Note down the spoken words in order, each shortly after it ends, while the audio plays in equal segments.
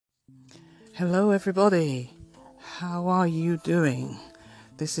Hello everybody, how are you doing?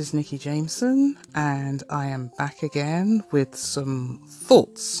 This is Nikki Jameson and I am back again with some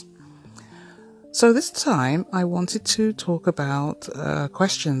thoughts. So this time I wanted to talk about a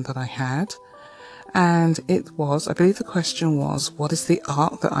question that I had, and I believe the question was, what is the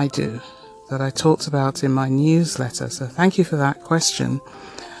art that I do, that I talked about in my newsletter? So thank you for that question.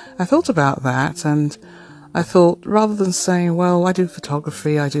 I thought about that and I thought, rather than saying, well, I do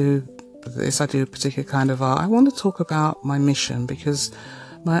photography, I do this, I do a particular kind of art, I want to talk about my mission, because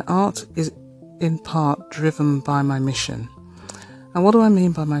my art is in part driven by my mission. And what do I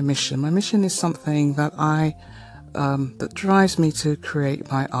mean by my mission? My mission is something that that drives me to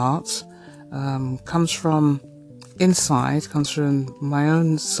create my art, comes from inside, comes from my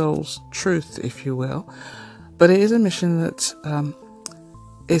own soul's truth, if you will. But it is a mission that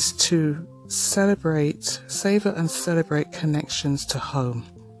is to savor and celebrate connections to home.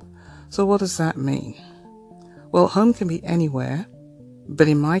 So what does that mean? Well, home can be anywhere, but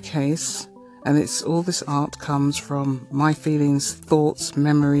in my case, and all this art comes from my feelings, thoughts,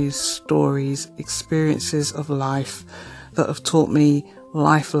 memories, stories, experiences of life that have taught me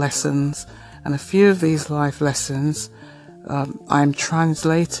life lessons. And a few of these life lessons I'm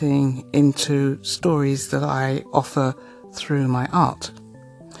translating into stories that I offer through my art.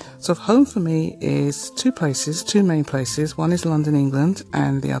 So home for me is two main places. One is London, England,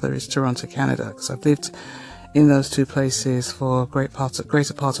 and the other is Toronto, Canada, because I've lived in those two places for a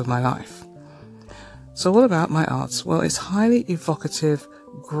greater part of my life. So what about my art? Well, it's highly evocative,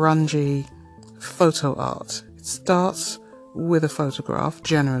 grungy photo art. It starts with a photograph,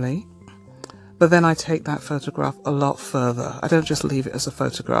 generally, but then I take that photograph a lot further. I don't just leave it as a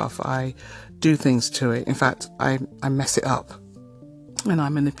photograph. I do things to it. In fact, I mess it up. And I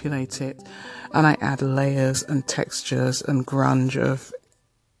manipulate it, and I add layers and textures and grunge of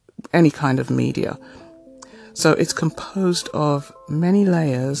any kind of media. So it's composed of many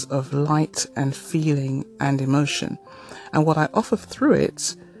layers of light and feeling and emotion. And what I offer through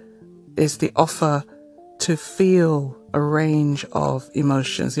it is the offer to feel a range of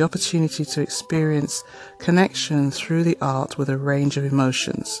emotions, the opportunity to experience connection through the art with a range of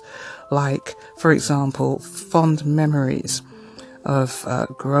emotions, like, for example, fond memories of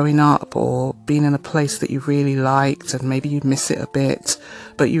growing up, or being in a place that you really liked and maybe you miss it a bit,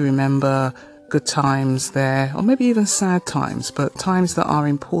 but you remember good times there, or maybe even sad times, but times that are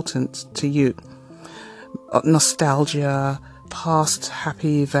important to you. Nostalgia, past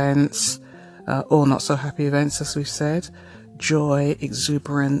happy events, or not so happy events, as we've said, joy,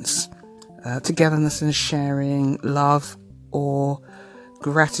 exuberance, togetherness and sharing, love, awe,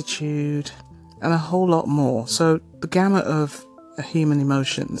 gratitude, and a whole lot more. So the gamut of human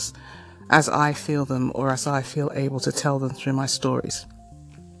emotions as I feel them, or as I feel able to tell them through my stories.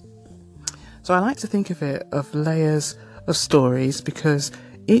 So I like to think of it of layers of stories, because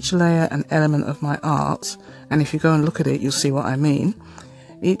each layer and element of my art, and if you go and look at it, you'll see what I mean,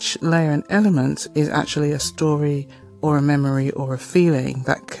 each layer and element is actually a story or a memory or a feeling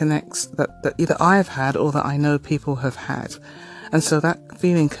that connects, that either I have had or that I know people have had. And so that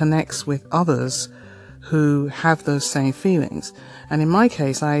feeling connects with others who have those same feelings. And in my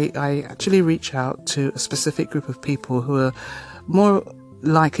case, I actually reach out to a specific group of people who are more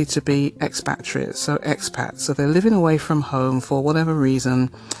likely to be expatriates, so expats. So they're living away from home for whatever reason,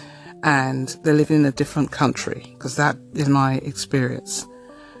 and they're living in a different country, because that is my experience.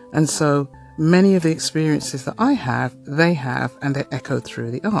 And so many of the experiences that I have, they have, and they're echoed through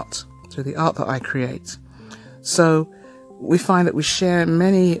the art that I create. So we find that we share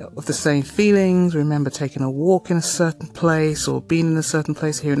many of the same feelings. Remember taking a walk in a certain place, or being in a certain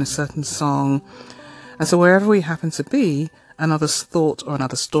place, hearing a certain song. And so wherever we happen to be, another's thought or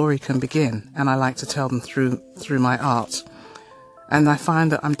another story can begin. And I like to tell them through my art. And I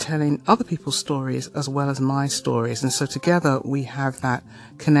find that I'm telling other people's stories as well as my stories. And so together we have that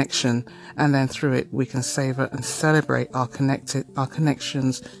connection. And then through it, we can savor and celebrate our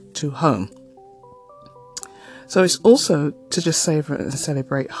connections to home. So it's also to just savor and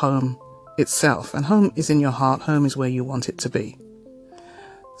celebrate home itself. And home is in your heart. Home is where you want it to be.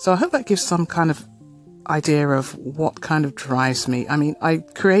 So I hope that gives some kind of idea of what kind of drives me. I mean, I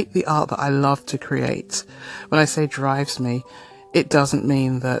create the art that I love to create. When I say drives me, it doesn't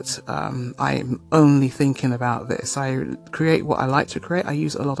mean that I'm only thinking about this. I create what I like to create. I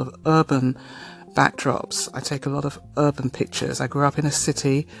use a lot of urban backdrops. I take a lot of urban pictures. I grew up in a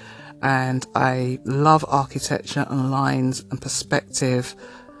city, and I love architecture and lines and perspective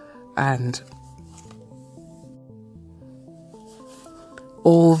and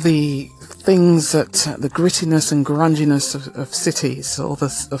all the things that the grittiness and grunginess of cities or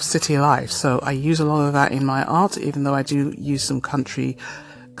of city life. So I use a lot of that in my art, even though I do use some country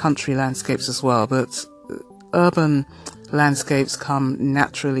landscapes as well. But urban landscapes come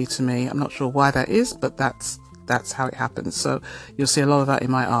naturally to me. I'm not sure why that is, but that's how it happens. So you'll see a lot of that in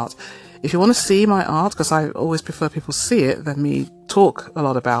my art. If you want to see my art, because I always prefer people see it than me talk a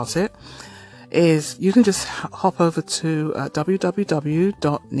lot about it, is you can just hop over to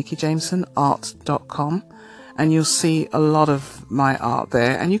www.nikkijamesonart.com and you'll see a lot of my art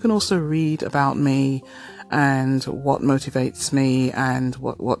there. And you can also read about me and what motivates me and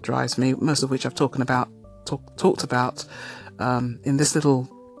what drives me, most of which I've talked about in this little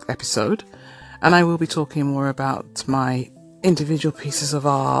episode. And I will be talking more about my individual pieces of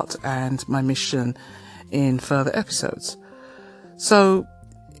art and my mission in further episodes. So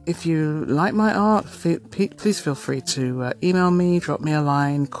if you like my art, please feel free to email me, drop me a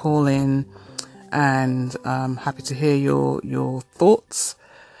line, call in, and I'm happy to hear your thoughts.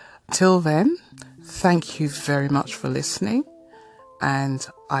 Till then, thank you very much for listening, and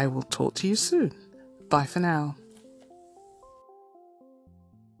I will talk to you soon. Bye for now.